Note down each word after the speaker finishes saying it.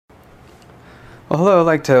Well, hello. I'd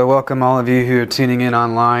like to welcome all of you who are tuning in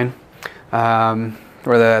online, whether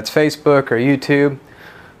that's Facebook or YouTube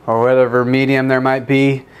or whatever medium there might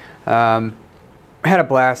be. I had a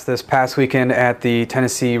blast this past weekend at the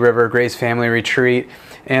Tennessee River Grace Family Retreat,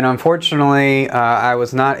 and unfortunately I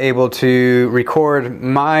was not able to record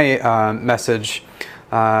my message.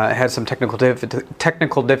 I had some technical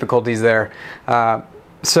difficulties there.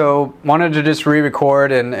 So wanted to just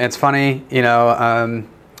re-record, and it's funny,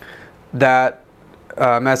 that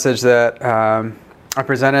message that I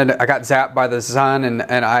presented, I got zapped by the sun,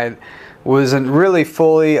 and I wasn't really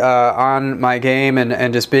fully on my game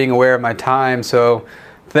and just being aware of my time. So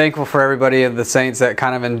thankful for everybody of the saints that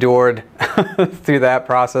kind of endured through that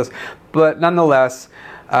process. But nonetheless,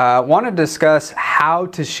 want to discuss how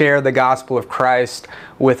to share the gospel of Christ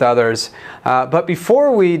with others. But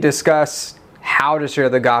before we discuss how to share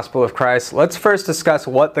the gospel of Christ, let's first discuss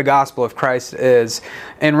what the gospel of Christ is.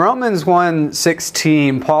 In Romans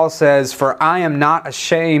 1:16, Paul says, "For I am not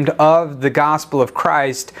ashamed of the gospel of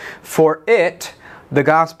Christ, for it," the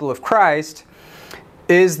gospel of Christ,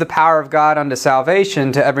 "is the power of God unto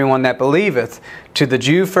salvation to everyone that believeth, to the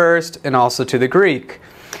Jew first, and also to the Greek."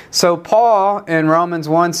 So Paul in Romans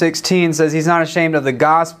 1:16 says he's not ashamed of the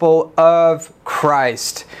gospel of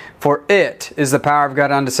Christ, for it is the power of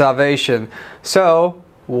God unto salvation. So,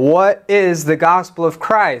 what is the gospel of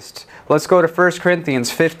Christ? Let's go to 1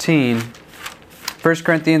 Corinthians 15. 1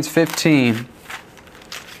 Corinthians 15.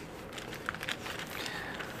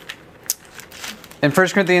 In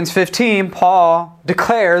 1 Corinthians 15, Paul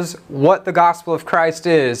declares what the gospel of Christ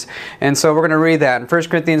is. And so we're going to read that in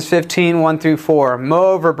 1 Corinthians 15, 1 through 4.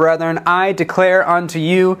 "Moreover, brethren, I declare unto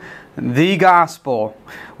you the gospel,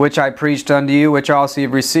 which I preached unto you, which also ye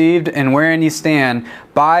have received, and wherein ye stand,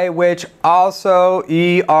 by which also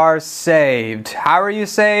ye are saved." How are you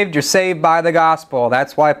saved? You're saved by the gospel.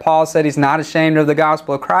 That's why Paul said he's not ashamed of the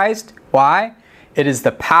gospel of Christ. Why? It is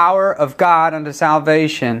the power of God unto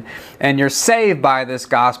salvation. And you're saved by this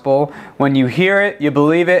gospel when you hear it, you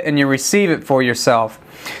believe it, and you receive it for yourself.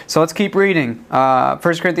 So let's keep reading.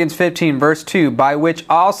 1 Corinthians 15, verse 2. "By which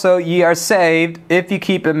also ye are saved, if you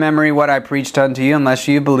keep in memory what I preached unto you, unless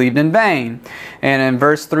you believed in vain." And in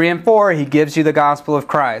verse 3 and 4, he gives you the gospel of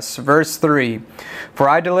Christ. Verse 3. "For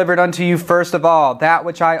I delivered unto you first of all that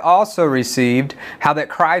which I also received, how that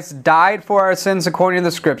Christ died for our sins according to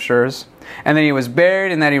the Scriptures, and that he was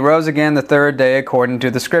buried, and that he rose again the third day according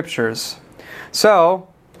to the Scriptures." So,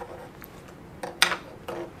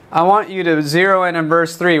 I want you to zero in on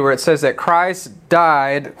verse 3 where it says that Christ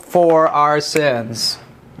died for our sins.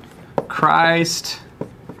 Christ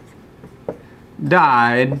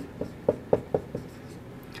died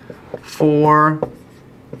for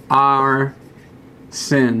our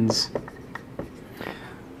sins.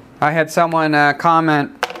 I had someone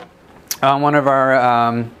comment on one of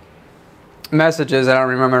our messages, I don't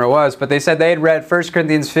remember what it was, but they said they had read 1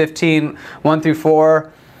 Corinthians 15, 1 through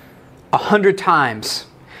 4 100 times.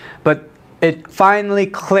 But it finally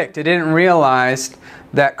clicked. It didn't realize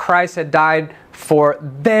that Christ had died for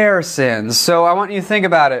their sins. So I want you to think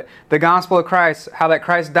about it. The gospel of Christ, how that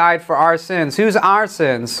Christ died for our sins. Whose our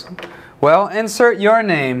sins? Well, insert your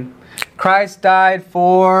name. Christ died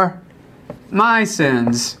for my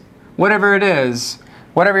sins. Whatever it is.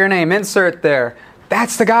 Whatever your name, insert there.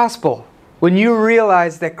 That's the gospel. When you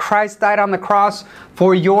realize that Christ died on the cross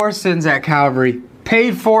for your sins at Calvary,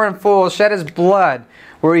 paid for in full, shed His blood,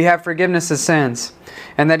 where you have forgiveness of sins,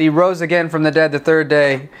 and that He rose again from the dead the third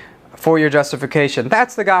day for your justification.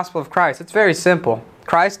 That's the gospel of Christ. It's very simple.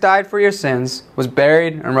 Christ died for your sins, was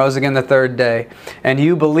buried, and rose again the third day. And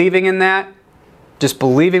you believing in that, just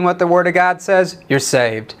believing what the Word of God says, you're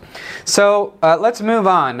saved. So let's move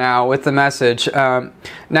on now with the message.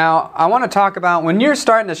 Now, I want to talk about when you're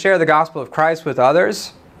starting to share the gospel of Christ with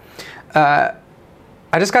others, I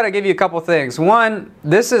just got to give you a couple things. One,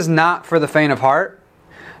 this is not for the faint of heart.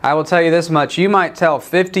 I will tell you this much. You might tell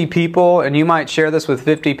 50 people, and you might share this with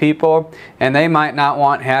 50 people, and they might not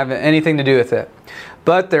want to have anything to do with it.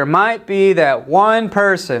 But there might be that one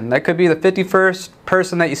person, that could be the 51st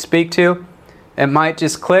person that you speak to. It might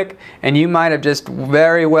just click, and you might have just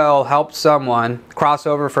very well helped someone cross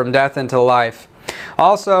over from death into life.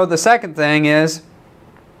 Also, the second thing is,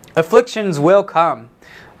 afflictions will come.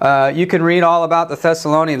 You can read all about the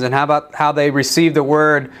Thessalonians and how they received the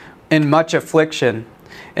word in much affliction.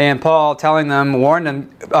 And Paul telling them, warned them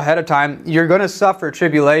ahead of time, you're going to suffer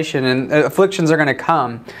tribulation and afflictions are going to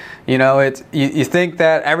come. You think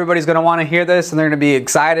that everybody's going to want to hear this and they're going to be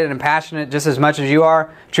excited and passionate just as much as you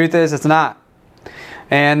are. Truth is, it's not.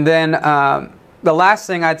 And then the last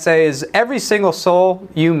thing I'd say is every single soul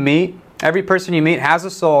you meet, Every person you meet has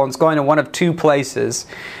a soul, and it's going to one of two places.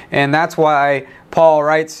 And that's why Paul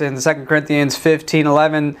writes in 2 Corinthians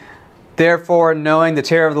 15:11, therefore, knowing the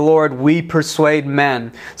terror of the Lord, we persuade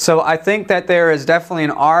men. So I think that there is definitely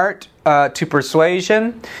an art to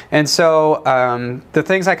persuasion. And so the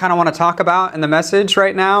things I kind of want to talk about in the message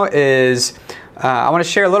right now is I want to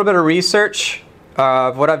share a little bit of research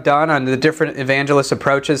of what I've done on the different evangelist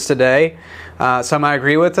approaches today. Some I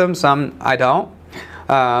agree with them, some I don't.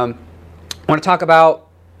 I want to talk about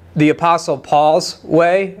the Apostle Paul's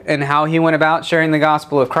way and how he went about sharing the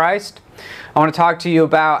gospel of Christ. I want to talk to you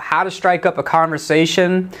about how to strike up a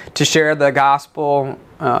conversation to share the gospel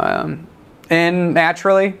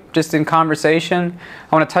naturally, just in conversation.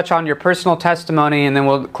 I want to touch on your personal testimony, and then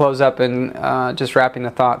we'll close up and just wrapping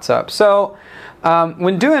the thoughts up. So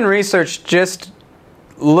when doing research, just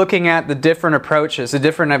looking at the different approaches, the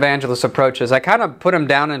different evangelist approaches, I kind of put them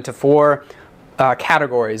down into four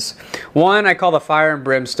categories. One, I call the fire and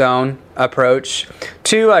brimstone approach.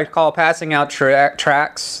 Two, I call passing out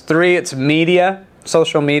tracts. Three, it's media,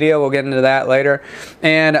 social media. We'll get into that later.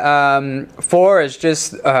 And four is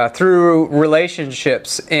just through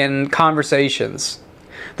relationships and conversations.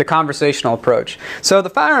 The conversational approach. So the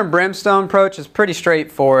fire and brimstone approach is pretty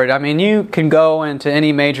straightforward. I mean, you can go into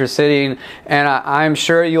any major city and I'm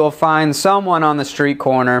sure you'll find someone on the street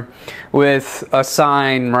corner with a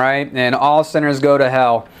sign, right? And all sinners go to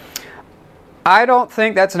hell. I don't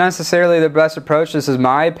think that's necessarily the best approach. This is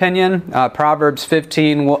my opinion. Proverbs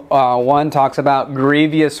 15:1 talks about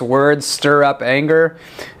grievous words stir up anger.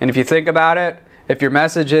 And if you think about it, if your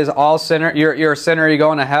message is all sinner, you're a sinner, you're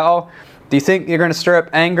going to hell. Do you think you're going to stir up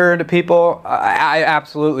anger to people?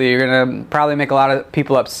 Absolutely. You're going to probably make a lot of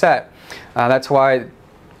people upset. That's why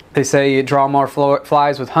they say you draw more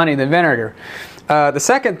flies with honey than vinegar. The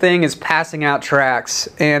second thing is passing out tracts.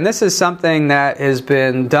 And this is something that has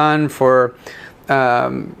been done for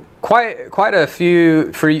quite a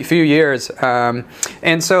few years.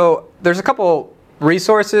 And so there's a couple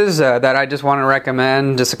resources that I just want to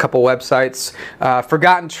recommend, just a couple websites.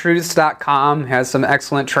 ForgottenTruths.com has some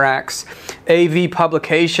excellent tracts. AV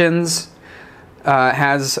Publications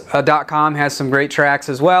has .com has some great tracts,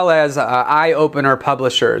 as well as Eye Opener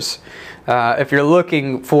Publishers. If you're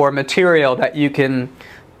looking for material that you can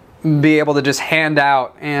be able to just hand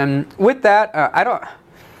out, and with that,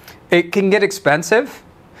 it can get expensive.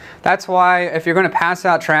 That's why if you're going to pass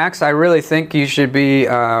out tracts, I really think you should be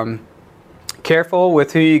careful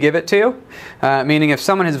with who you give it to. Meaning if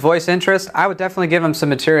someone has voiced interest, I would definitely give them some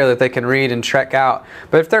material that they can read and check out.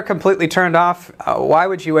 But if they're completely turned off, why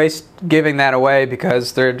would you waste giving that away?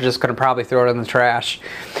 Because they're just going to probably throw it in the trash.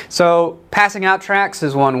 So passing out tracts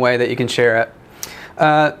is one way that you can share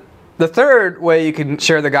it. The third way you can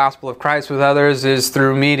share the gospel of Christ with others is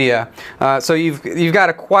through media. So you've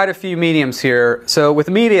got quite a few mediums here. So with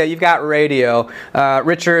media, you've got radio.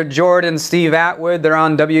 Richard Jordan, Steve Atwood, they're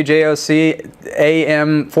on WJOC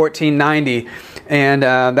AM 1490. And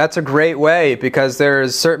that's a great way because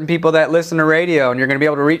there's certain people that listen to radio and you're going to be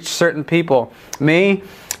able to reach certain people. Me,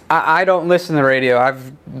 I don't listen to radio.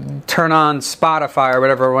 I've turned on Spotify or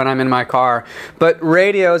whatever when I'm in my car. But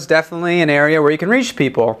radio is definitely an area where you can reach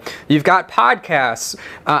people. You've got podcasts.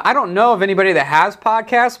 I don't know of anybody that has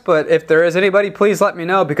podcasts, but if there is anybody, please let me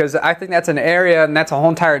know, because I think that's an area and that's a whole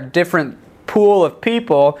entire different pool of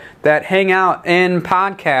people that hang out in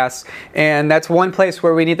podcasts. And that's one place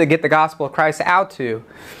where we need to get the gospel of Christ out to.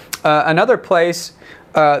 Another place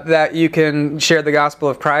that you can share the gospel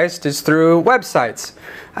of Christ is through websites.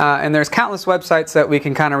 And there's countless websites that we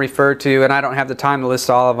can kind of refer to, and I don't have the time to list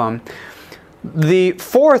all of them. The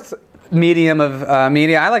fourth medium of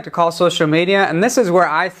media I like to call social media, and this is where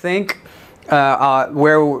I think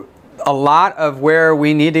where a lot of where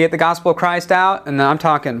we need to get the gospel of Christ out. And I'm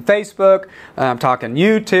talking Facebook, I'm talking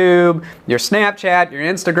YouTube, your Snapchat, your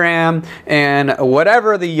Instagram, and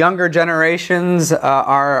whatever the younger generations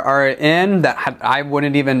are in that I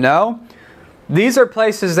wouldn't even know. These are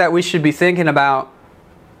places that we should be thinking about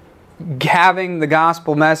having the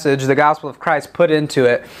gospel message, the gospel of Christ put into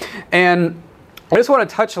it. And I just want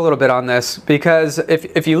to touch a little bit on this, because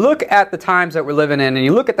if you look at the times that we're living in and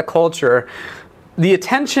you look at the culture, the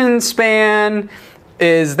attention span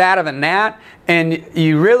is that of a gnat, and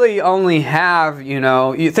you really only have,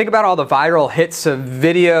 you think about all the viral hits of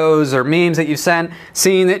videos or memes that you've seen,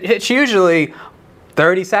 it's usually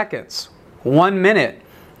 30 seconds, 1 minute,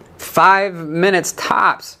 5 minutes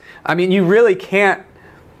tops. I mean, you really can't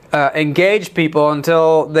engage people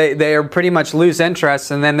until they are pretty much lose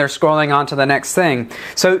interest, and then they're scrolling on to the next thing.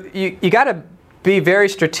 So you got to be very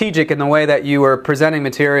strategic in the way that you are presenting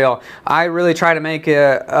material. I really try to make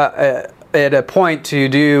a at a point to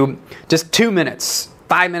do just 2 minutes,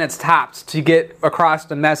 5 minutes tops to get across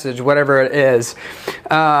the message, whatever it is.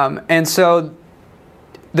 And so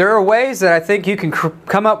there are ways that I think you can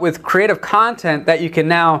come up with creative content that you can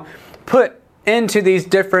now put into these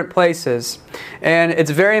different places. And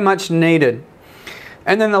it's very much needed.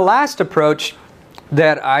 And then the last approach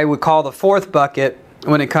that I would call the fourth bucket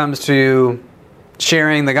when it comes to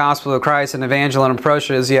sharing the gospel of Christ and evangelism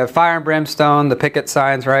approaches, you have fire and brimstone, the picket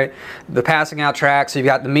signs, right? The passing out tracts, you've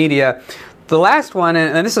got the media. The last one,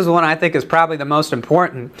 and this is one I think is probably the most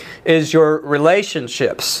important, is your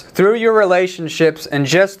relationships. Through your relationships and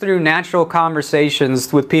just through natural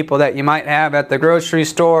conversations with people that you might have at the grocery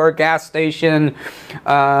store, gas station,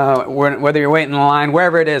 whether you're waiting in line,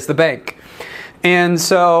 wherever it is, the bank. And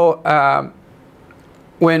so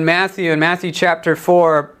when in Matthew chapter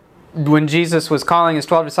 4, when Jesus was calling his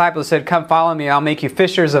 12 disciples, said, "Come follow me, I'll make you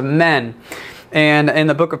fishers of men." And in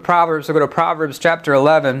the book of Proverbs, we'll go to Proverbs chapter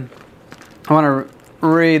 11. I want to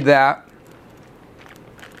read that.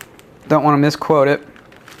 Don't want to misquote it.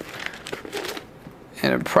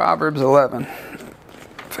 And in Proverbs 11,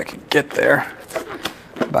 if I can get there,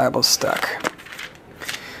 the Bible's stuck.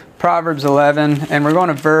 Proverbs 11, and we're going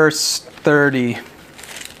to verse 30.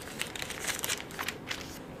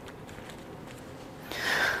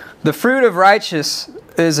 The fruit of righteous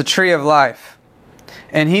is a tree of life,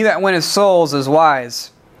 and he that winneth souls is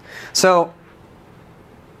wise. So,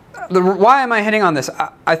 why am I hitting on this?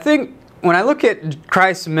 I think when I look at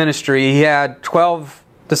Christ's ministry, he had 12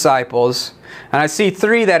 disciples, and I see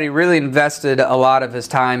 3 that he really invested a lot of his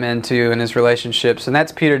time into in his relationships, and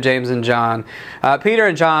that's Peter, James, and John. Peter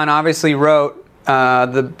and John obviously wrote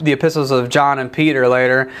the epistles of John and Peter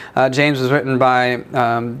later. James was written by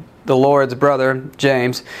the Lord's brother,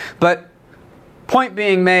 James. But point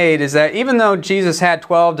being made is that even though Jesus had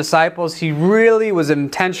 12 disciples, he really was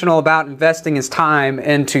intentional about investing his time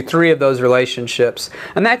into 3 of those relationships.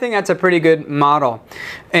 And I think that's a pretty good model.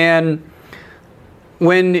 And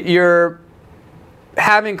when you're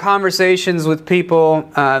having conversations with people,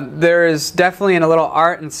 there is definitely a little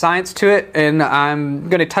art and science to it, and I'm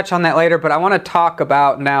going to touch on that later, but I want to talk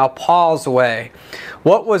about now Paul's way.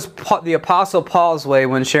 What was the Apostle Paul's way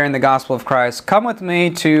when sharing the gospel of Christ? Come with me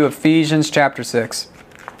to Ephesians chapter 6.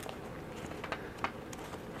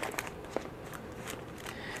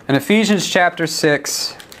 In Ephesians chapter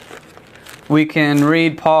 6, we can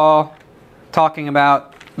read Paul talking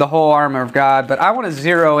about the whole armor of God, but I want to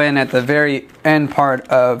zero in at the very end part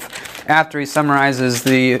of after he summarizes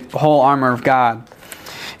the whole armor of God.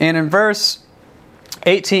 And in verse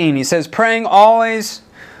 18, he says, "Praying always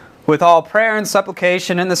with all prayer and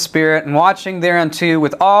supplication in the Spirit, and watching thereunto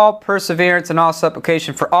with all perseverance and all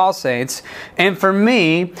supplication for all saints, and for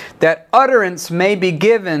me, that utterance may be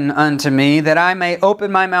given unto me, that I may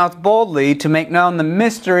open my mouth boldly to make known the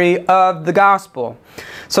mystery of the gospel."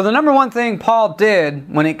 So the number one thing Paul did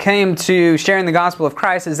when it came to sharing the gospel of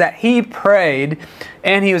Christ is that he prayed,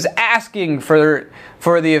 and he was asking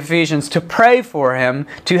for the Ephesians to pray for him,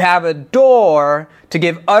 to have a door to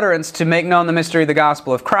give utterance to make known the mystery of the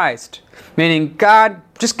gospel of Christ. Meaning, God,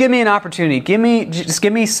 just give me an opportunity. Give me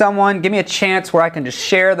a chance where I can just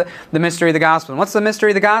share the mystery of the gospel. And what's the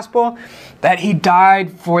mystery of the gospel? That he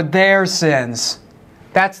died for their sins.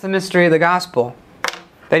 That's the mystery of the gospel.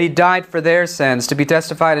 That he died for their sins to be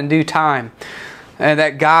testified in due time. And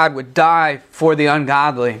that God would die for the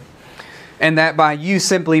ungodly. And that by you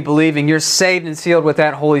simply believing, you're saved and sealed with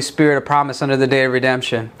that Holy Spirit, a promise under the day of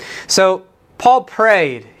redemption. So, Paul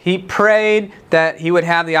prayed. He prayed that he would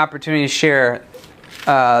have the opportunity to share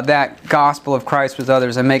that gospel of Christ with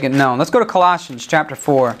others and make it known. Let's go to Colossians chapter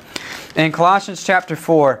 4. In Colossians chapter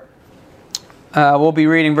 4, we'll be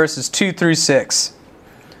reading verses 2 through 6.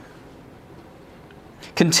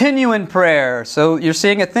 Continue in prayer. So you're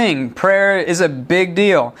seeing a thing. Prayer is a big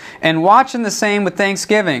deal. And watching the same with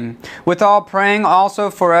thanksgiving. Withal praying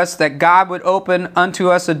also for us that God would open unto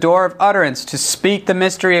us a door of utterance to speak the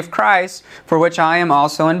mystery of Christ, for which I am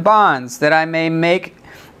also in bonds, that I may make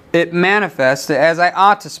it manifest as I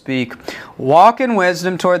ought to speak. Walk in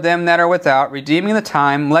wisdom toward them that are without, redeeming the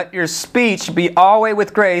time. Let your speech be always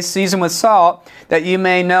with grace, seasoned with salt, that you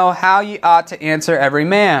may know how ye ought to answer every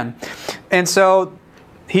man. And so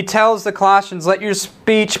he tells the Colossians, let your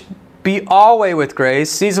speech be always with grace,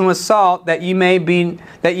 seasoned with salt, that you may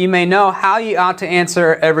know how ye ought to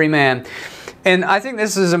answer every man. And I think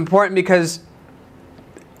this is important because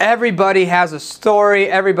everybody has a story,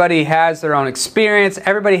 everybody has their own experience,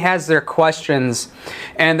 everybody has their questions,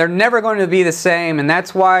 and they're never going to be the same. And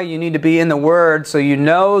that's why you need to be in the Word, so you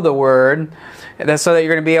know the Word, so that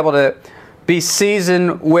you're going to be able to be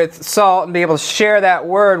seasoned with salt and be able to share that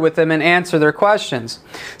word with them and answer their questions.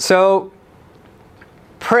 So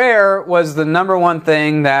prayer was the number one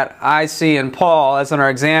thing that I see in Paul as an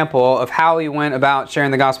example of how he went about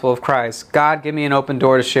sharing the gospel of Christ. God, give me an open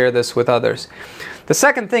door to share this with others. The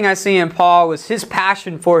second thing I see in Paul was his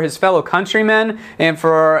passion for his fellow countrymen and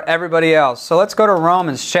for everybody else. So let's go to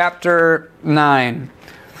Romans chapter 9.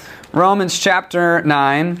 Romans chapter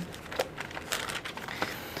 9.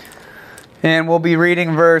 And we'll be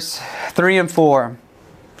reading verse 3 and 4.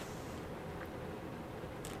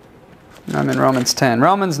 I'm in Romans 10.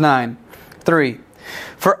 Romans 9, 3.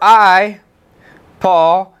 For I,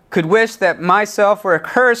 Paul, could wish that myself were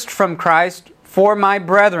accursed from Christ for my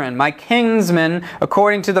brethren, my kinsmen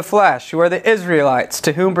according to the flesh, who are the Israelites,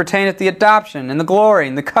 to whom pertaineth the adoption, and the glory,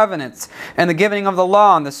 and the covenants, and the giving of the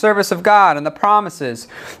law, and the service of God, and the promises.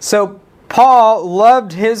 So Paul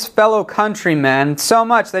loved his fellow countrymen so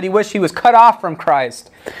much that he wished he was cut off from Christ.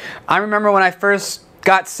 I remember when I first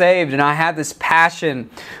got saved and I had this passion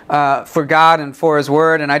for God and for His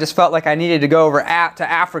Word, and I just felt like I needed to go over to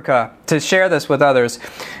Africa to share this with others.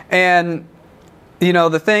 And you know,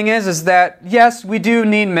 the thing is that yes, we do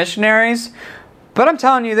need missionaries, but I'm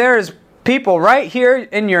telling you, there's people right here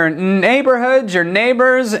in your neighborhoods, your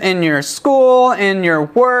neighbors, in your school, in your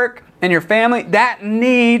work, in your family, that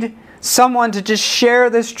need someone to just share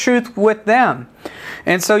this truth with them.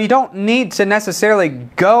 And so you don't need to necessarily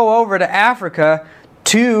go over to Africa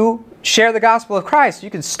to share the gospel of Christ. You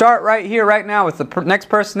can start right here, right now with the next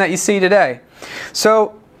person that you see today.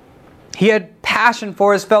 So he had passion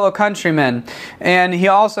for his fellow countrymen, and he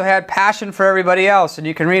also had passion for everybody else. And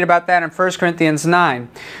you can read about that in 1 Corinthians 9,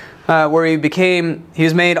 where he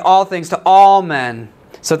was made all things to all men,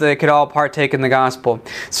 so that they could all partake in the gospel.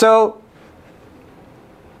 So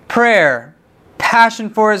prayer, passion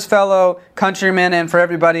for his fellow countrymen and for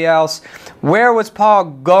everybody else. Where was Paul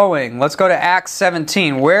going? Let's go to Acts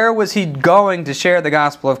 17. Where was he going to share the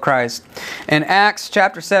gospel of Christ? In Acts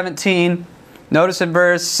chapter 17, notice in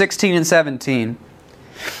verse 16 and 17.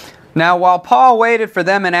 Now while Paul waited for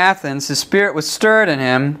them in Athens, his spirit was stirred in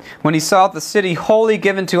him when he saw the city wholly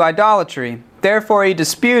given to idolatry. Therefore he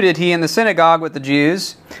disputed in the synagogue with the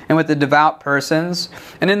Jews and with the devout persons,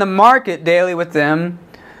 and in the market daily with them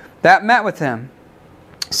that met with him.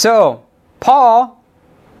 So, Paul,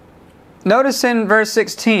 notice in verse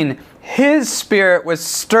 16, his spirit was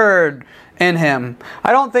stirred in him.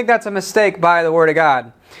 I don't think that's a mistake by the Word of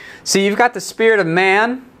God. See, you've got the spirit of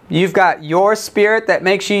man, you've got your spirit that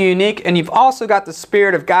makes you unique, and you've also got the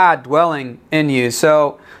Spirit of God dwelling in you.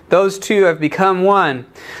 So, those two have become one.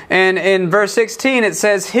 And in verse 16 it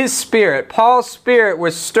says his spirit, Paul's spirit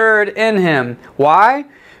was stirred in him. Why?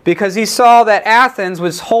 Because he saw that Athens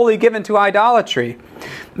was wholly given to idolatry.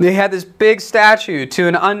 They had this big statue to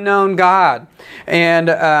an unknown God. And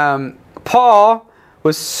Paul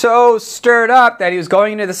was so stirred up that he was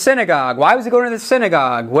going into the synagogue. Why was he going to the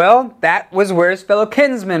synagogue? Well, that was where his fellow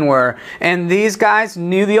kinsmen were. And these guys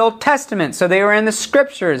knew the Old Testament, so they were in the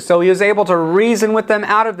Scriptures. So he was able to reason with them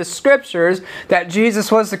out of the Scriptures that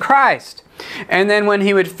Jesus was the Christ. And then when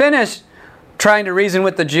he would finish trying to reason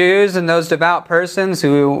with the Jews and those devout persons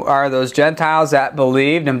who are those Gentiles that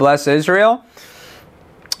believed and blessed Israel,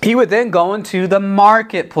 he would then go into the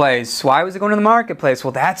marketplace. Why was he going to the marketplace?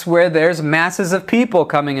 Well, that's where there's masses of people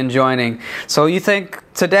coming and joining. So you think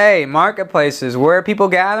today, marketplaces, where are people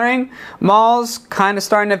gathering? Malls kind of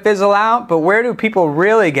starting to fizzle out, but where do people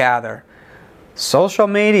really gather? Social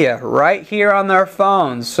media, right here on their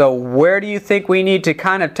phones. So where do you think we need to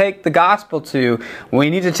kind of take the gospel to? We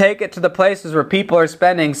need to take it to the places where people are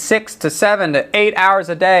spending 6 to 7 to 8 hours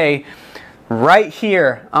a day right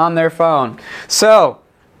here on their phone. So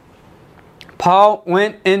Paul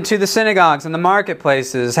went into the synagogues and the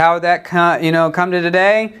marketplaces. How would that come to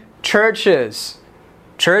today? Churches.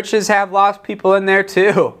 Churches have lost people in there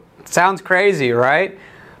too. It sounds crazy, right?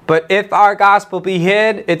 But if our gospel be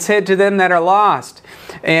hid, it's hid to them that are lost.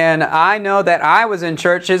 And I know that I was in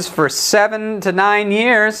churches for 7 to 9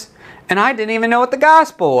 years, and I didn't even know what the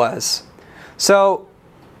gospel was. So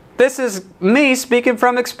this is me speaking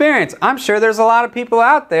from experience. I'm sure there's a lot of people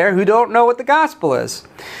out there who don't know what the gospel is.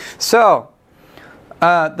 So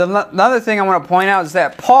another thing I want to point out is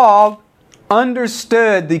that Paul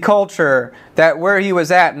understood the culture that where he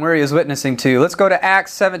was at and where he was witnessing to. Let's go to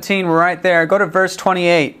Acts 17. We're right there. Go to verse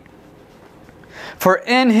 28. For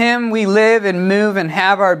in him we live and move and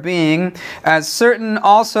have our being, as certain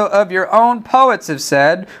also of your own poets have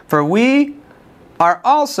said, for we are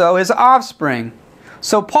also his offspring.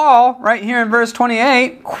 So Paul, right here in verse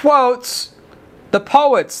 28, quotes the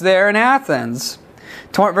poets there in Athens,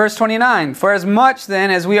 Verse 29, for as much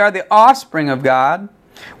then as we are the offspring of God,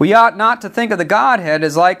 we ought not to think of the Godhead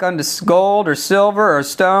as like unto gold or silver or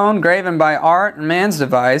stone, graven by art and man's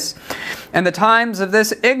device. And the times of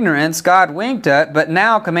this ignorance God winked at, but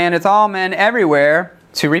now commandeth all men everywhere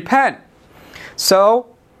to repent. So,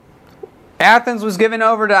 Athens was given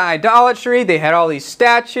over to idolatry. They had all these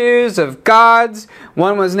statues of gods.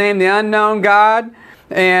 One was named the unknown God.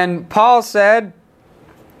 And Paul said,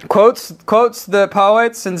 quotes the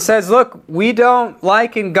poets and says, look, we don't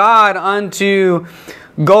liken God unto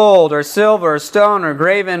gold or silver or stone or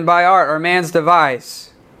graven by art or man's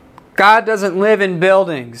device. God doesn't live in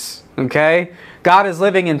buildings, okay? God is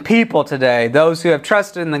living in people today, those who have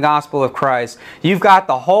trusted in the gospel of Christ. You've got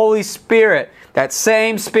the Holy Spirit. That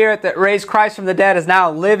same Spirit that raised Christ from the dead is now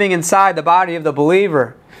living inside the body of the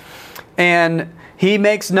believer. And He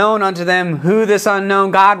makes known unto them who this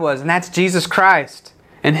unknown God was, and that's Jesus Christ,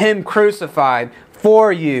 and Him crucified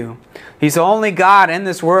for you. He's the only God in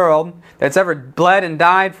this world that's ever bled and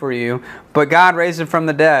died for you, but God raised Him from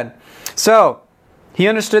the dead. So, He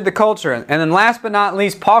understood the culture. And then last but not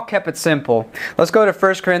least, Paul kept it simple. Let's go to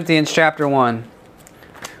 1 Corinthians chapter 1.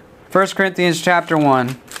 1 Corinthians chapter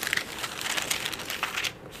 1.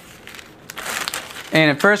 And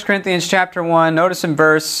in 1 Corinthians chapter 1, notice in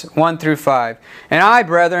verse 1 through 5. And I,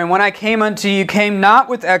 brethren, when I came unto you, came not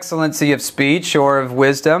with excellency of speech or of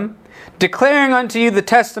wisdom, declaring unto you the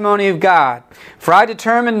testimony of God. For I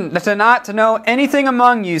determined not to know anything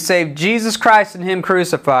among you save Jesus Christ and Him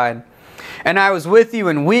crucified. And I was with you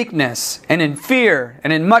in weakness, and in fear,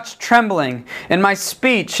 and in much trembling. And my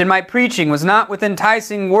speech and my preaching was not with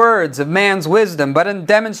enticing words of man's wisdom, but in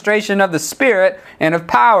demonstration of the Spirit and of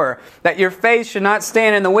power, that your faith should not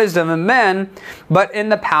stand in the wisdom of men, but in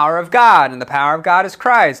the power of God. And the power of God is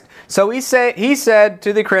Christ. So he said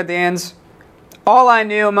to the Corinthians, all I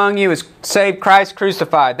knew among you is save Christ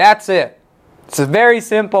crucified. That's it. It's a very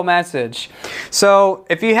simple message. So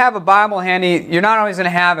if you have a Bible handy, you're not always going to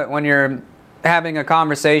have it when you're having a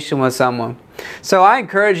conversation with someone. So I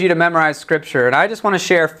encourage you to memorize Scripture. And I just want to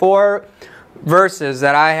share 4 verses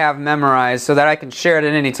that I have memorized so that I can share it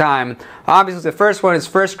at any time. Obviously, the first one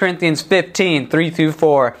is 1 Corinthians 15, 3 through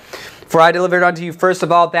 4. For I delivered unto you first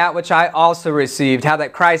of all that which I also received, how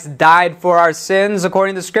that Christ died for our sins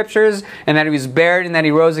according to the Scriptures, and that He was buried, and that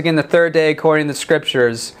He rose again the 3rd day according to the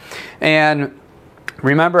Scriptures. And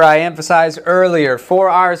remember, I emphasized earlier, for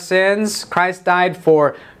our sins, Christ died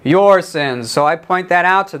for your sins. So I point that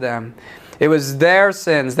out to them. It was their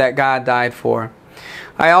sins that God died for.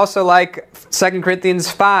 I also like 2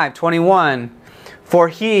 Corinthians 5:21. For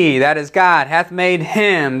He, that is God, hath made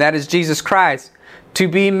Him, that is Jesus Christ, to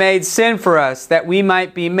be made sin for us, that we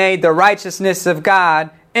might be made the righteousness of God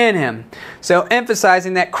in Him. So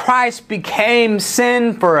emphasizing that Christ became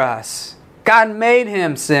sin for us. God made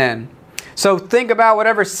Him sin. So think about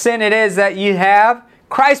whatever sin it is that you have.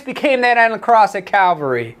 Christ became that on the cross at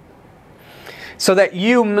Calvary. So that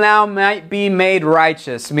you now might be made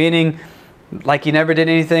righteous, meaning like you never did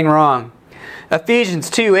anything wrong. Ephesians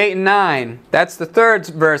 2, 8 and 9. That's the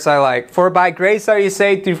 3rd verse I like. For by grace are you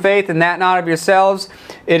saved through faith, and that not of yourselves.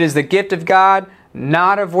 It is the gift of God,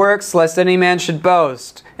 not of works, lest any man should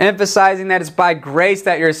boast. Emphasizing that it's by grace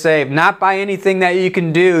that you're saved, not by anything that you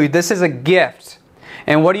can do. This is a gift.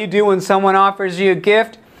 And what do you do when someone offers you a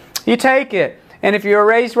gift? You take it. And if you're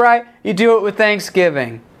raised right, you do it with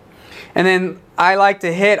thanksgiving. And then I like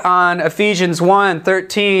to hit on Ephesians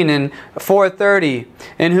 1:13 and 4:30.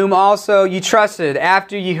 In whom also you trusted,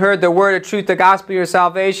 after ye heard the word of truth, the gospel of your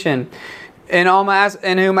salvation. In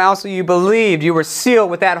whom also you believed, you were sealed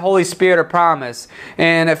with that Holy Spirit of promise.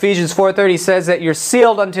 And Ephesians 4:30 says that you're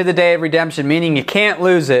sealed unto the day of redemption, meaning you can't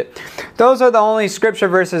lose it. Those are the only scripture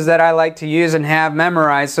verses that I like to use and have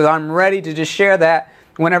memorized, so I'm ready to just share that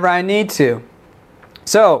whenever I need to.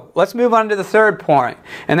 So, let's move on to the 3rd point,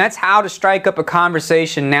 and that's how to strike up a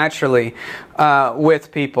conversation naturally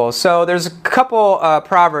with people. So, there's a couple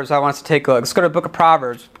Proverbs I want us to take a look. Let's go to the book of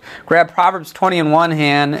Proverbs. Grab Proverbs 20 in one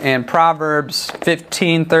hand and Proverbs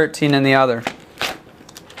 15, 13 in the other.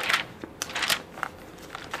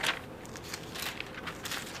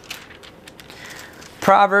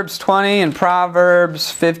 Proverbs 20 and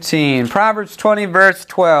Proverbs 15. Proverbs 20 verse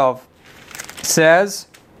 12 says,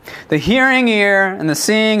 the hearing ear and the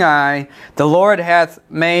seeing eye, the Lord hath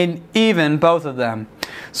made even both of them.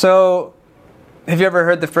 So, have you ever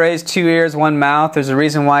heard the phrase, 2 ears, 1 mouth? There's a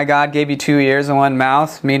reason why God gave you 2 ears and 1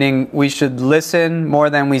 mouth, meaning we should listen more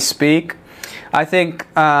than we speak. I think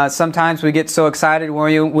sometimes we get so excited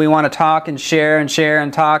when we want to talk and share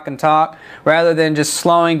and talk, rather than just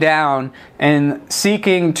slowing down and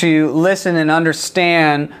seeking to listen and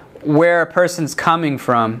understand where a person's coming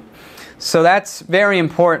from. So that's very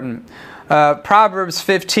important. Proverbs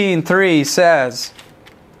 15:3 says,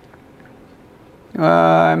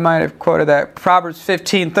 I might have quoted that. Proverbs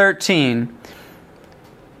 15:13.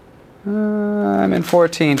 I'm in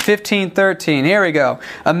 14. 15:13. Here we go.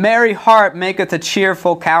 A merry heart maketh a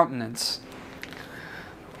cheerful countenance.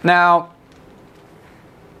 Now,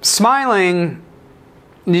 smiling,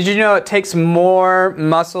 did you know it takes more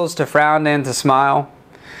muscles to frown than to smile?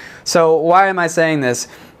 So why am I saying this?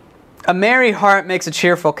 A merry heart makes a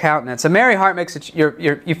cheerful countenance. A merry heart makes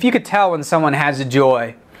if you could tell when someone has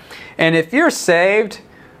joy. And if you're saved,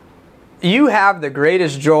 you have the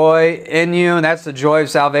greatest joy in you, and that's the joy of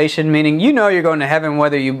salvation, meaning you know you're going to heaven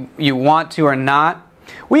whether you want to or not.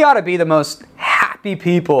 We ought to be the most happy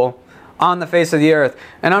people on the face of the earth.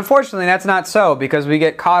 And unfortunately, that's not so, because we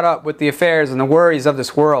get caught up with the affairs and the worries of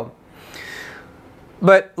this world.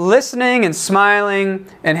 But listening and smiling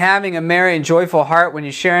and having a merry and joyful heart when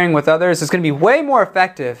you're sharing with others is going to be way more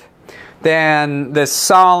effective than this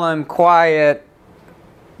solemn, quiet,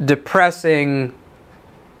 depressing,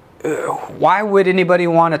 why would anybody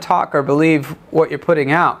want to talk or believe what you're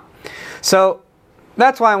putting out? So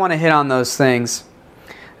that's why I want to hit on those things.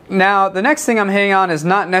 Now, the next thing I'm hitting on is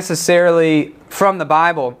not necessarily from the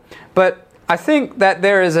Bible, but I think that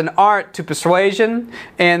there is an art to persuasion,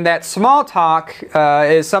 and that small talk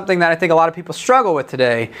is something that I think a lot of people struggle with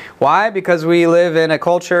today. Why? Because we live in a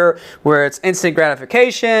culture where it's instant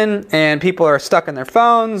gratification, and people are stuck in their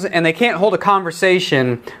phones, and they can't hold a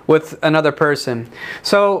conversation with another person.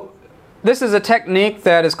 So this is a technique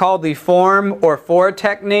that is called the form or for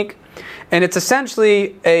technique, and it's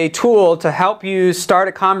essentially a tool to help you start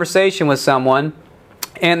a conversation with someone.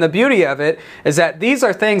 And the beauty of it is that these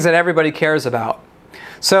are things that everybody cares about.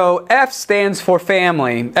 So F stands for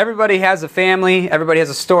family. Everybody has a family. Everybody has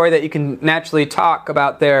a story that you can naturally talk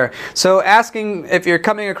about there. So asking if you're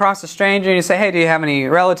coming across a stranger and you say, hey, do you have any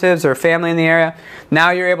relatives or family in the area?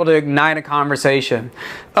 Now you're able to ignite a conversation.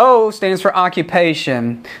 O stands for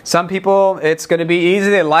occupation. Some people, it's going to be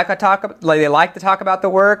easy. They like to talk about the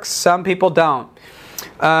work. Some people don't.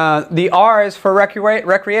 The R is for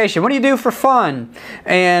recreation. What do you do for fun?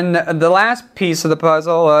 And the last piece of the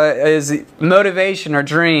puzzle is motivation or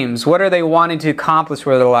dreams. What are they wanting to accomplish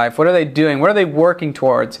with their life? What are they doing? What are they working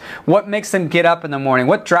towards? What makes them get up in the morning?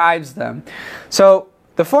 What drives them? So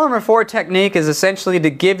the form or for technique is essentially to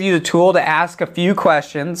give you the tool to ask a few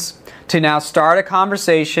questions, to now start a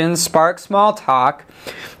conversation, spark small talk,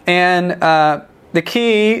 and the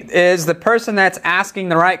key is the person that's asking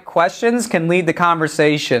the right questions can lead the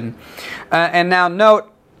conversation. And now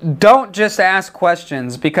note, don't just ask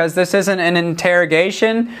questions, because this isn't an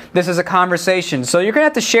interrogation, this is a conversation. So you're going to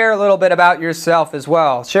have to share a little bit about yourself as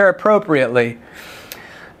well. Share appropriately.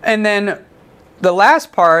 And then the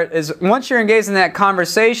last part is, once you're engaged in that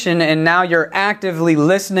conversation and now you're actively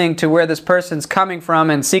listening to where this person's coming from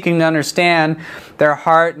and seeking to understand their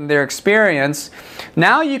heart and their experience,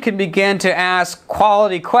 now you can begin to ask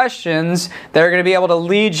quality questions that are going to be able to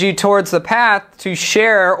lead you towards the path to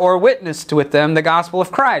share or witness with them the gospel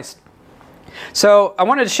of Christ. So I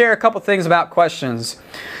wanted to share a couple things about questions.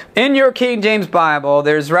 In your King James Bible,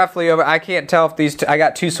 there's roughly over, I can't tell if these two, I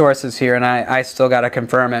got two sources here and I still got to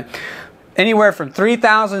confirm it. Anywhere from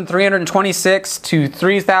 3,326 to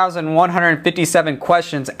 3,157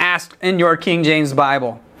 questions asked in your King James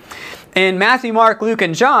Bible. In Matthew, Mark, Luke,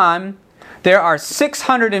 and John, there are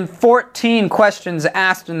 614 questions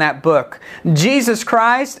asked in that book. Jesus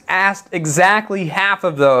Christ asked exactly half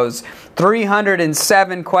of those,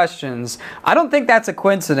 307 questions. I don't think that's a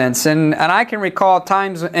coincidence. And I can recall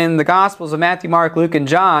times in the Gospels of Matthew, Mark, Luke, and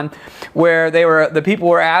John where the people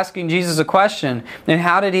were asking Jesus a question. And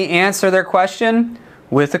how did he answer their question?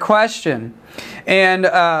 With a question. And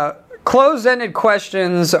closed-ended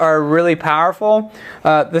questions are really powerful.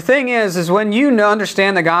 The thing is when you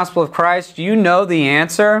understand the gospel of Christ, you know the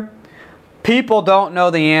answer. People don't know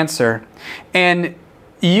the answer. And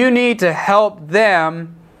you need to help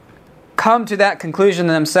them come to that conclusion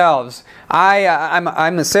themselves. I'm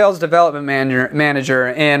a sales development manager,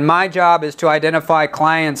 and my job is to identify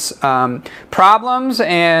clients' problems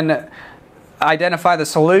and identify the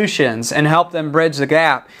solutions and help them bridge the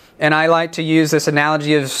gap. And I like to use this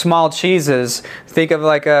analogy of small cheeses. Think of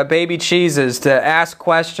like baby cheeses, to ask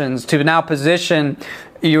questions, to now position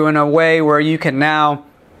you in a way where you can now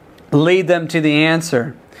lead them to the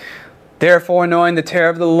answer. Therefore, knowing the terror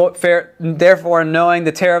of the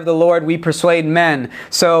Lord, we persuade men.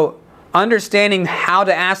 So, understanding how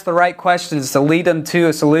to ask the right questions to lead them to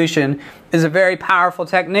a solution is a very powerful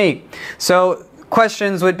technique. So,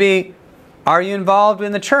 questions would be, are you involved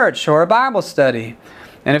in the church or a Bible study?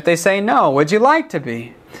 And if they say no, would you like to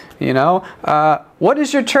be? What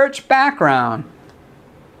is your church background?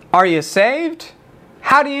 Are you saved?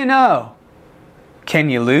 How do you know? Can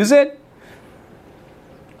you lose it?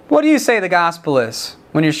 What do you say the gospel is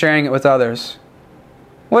when you're sharing it with others?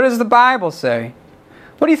 What does the Bible say?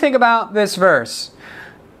 What do you think about this verse?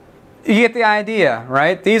 You get the idea,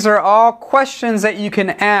 right? These are all questions that you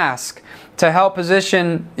can ask to help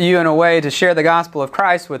position you in a way to share the gospel of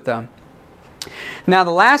Christ with them. Now,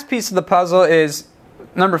 the last piece of the puzzle is,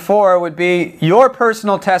 number 4, would be your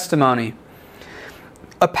personal testimony.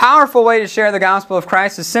 A powerful way to share the gospel of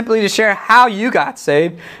Christ is simply to share how you got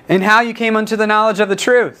saved and how you came unto the knowledge of the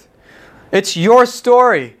truth. It's your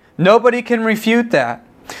story. Nobody can refute that.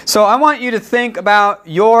 So I want you to think about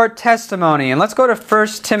your testimony. And let's go to 1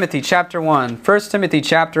 Timothy chapter 1. 1 Timothy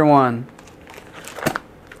chapter 1.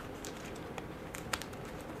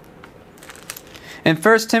 In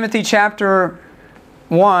 1 Timothy chapter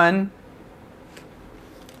 1,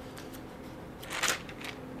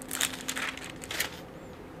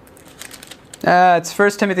 it's 1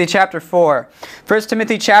 Timothy chapter 4. 1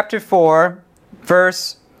 Timothy chapter 4,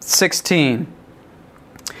 verse 16.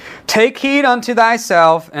 Take heed unto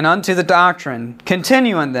thyself and unto the doctrine.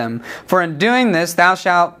 Continue in them. For in doing this thou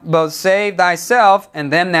shalt both save thyself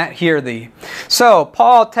and them that hear thee. So,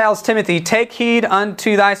 Paul tells Timothy, take heed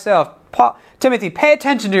unto thyself. Timothy, pay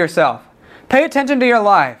attention to yourself. Pay attention to your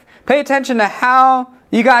life. Pay attention to how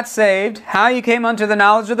you got saved, how you came unto the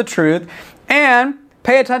knowledge of the truth, and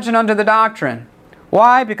pay attention unto the doctrine.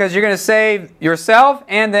 Why? Because you're going to save yourself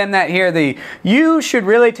and them that hear thee. You should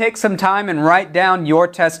really take some time and write down your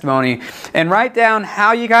testimony and write down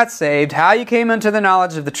how you got saved, how you came into the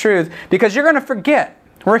knowledge of the truth, because you're going to forget.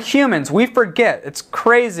 We're humans. We forget. It's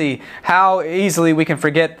crazy how easily we can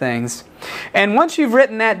forget things. And once you've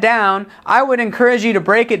written that down, I would encourage you to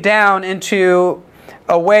break it down into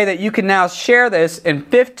a way that you can now share this in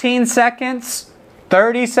 15 seconds,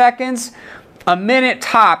 30 seconds, a minute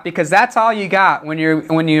top, because that's all you got when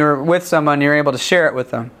you're with someone. You're able to share it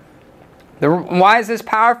with them. Why is this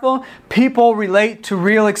powerful? People relate to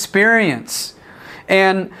real experience.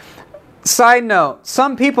 And side note,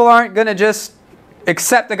 some people aren't going to just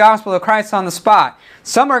accept the gospel of Christ on the spot.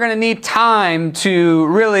 Some are going to need time to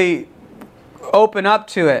really open up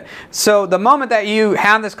to it. So the moment that you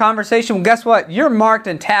have this conversation, well, guess what? You're marked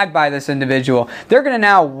and tagged by this individual. They're going to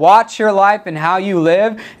now watch your life and how you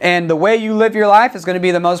live, and the way you live your life is going to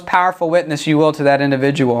be the most powerful witness you will to that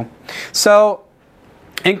individual. So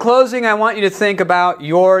in closing, I want you to think about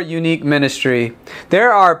your unique ministry.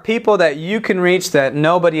 There are people that you can reach that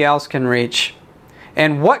nobody else can reach.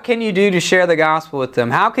 And what can you do to share the gospel with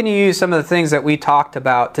them? How can you use some of the things that we talked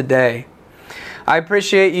about today? I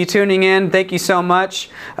appreciate you tuning in. Thank you so much.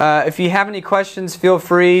 If you have any questions, feel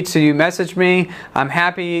free to message me. I'm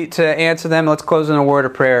happy to answer them. Let's close in a word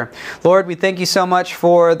of prayer. Lord, we thank you so much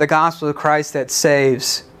for the gospel of Christ that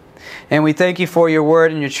saves. And we thank you for your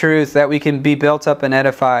word and your truth that we can be built up and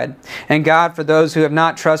edified. And God, for those who have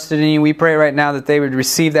not trusted in you, we pray right now that they would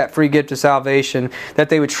receive that free gift of salvation, that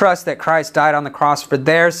they would trust that Christ died on the cross for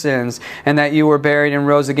their sins, and that you were buried and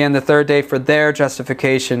rose again the third day for their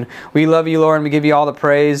justification. We love you, Lord, and we give you all the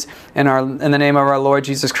praise in the name of our Lord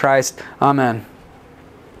Jesus Christ. Amen.